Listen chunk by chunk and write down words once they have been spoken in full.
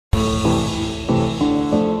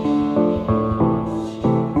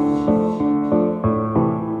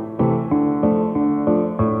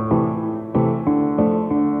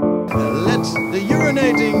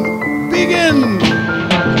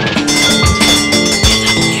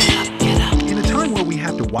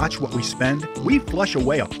watch what we spend, we flush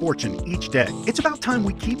away a fortune each day. It's about time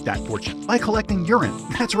we keep that fortune by collecting urine.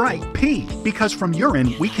 That's right, pee. Because from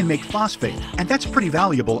urine, we can make phosphate, and that's pretty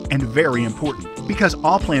valuable and very important. Because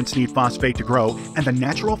all plants need phosphate to grow, and the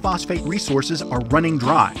natural phosphate resources are running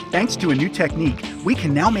dry. Thanks to a new technique, we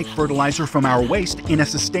can now make fertilizer from our waste in a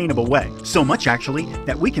sustainable way. So much actually,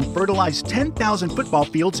 that we can fertilize 10,000 football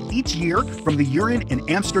fields each year from the urine in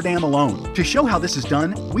Amsterdam alone. To show how this is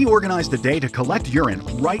done, we organized a day to collect urine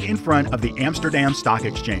right in front of the Amsterdam Stock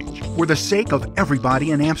Exchange. For the sake of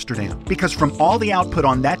everybody in Amsterdam. Because from all the output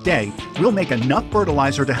on that day, we'll make enough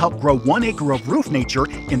fertilizer to help grow 1 acre of roof nature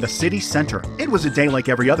in the city center. It was a day like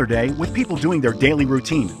every other day, with people doing their daily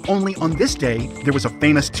routine. Only on this day, there was a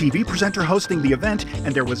famous TV presenter hosting the event,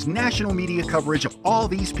 and there was national media coverage of all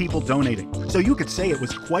these people donating. So you could say it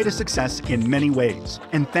was quite a success in many ways.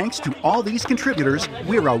 And thanks to all these contributors,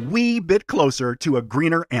 we're a wee bit closer to a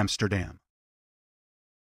greener Amsterdam.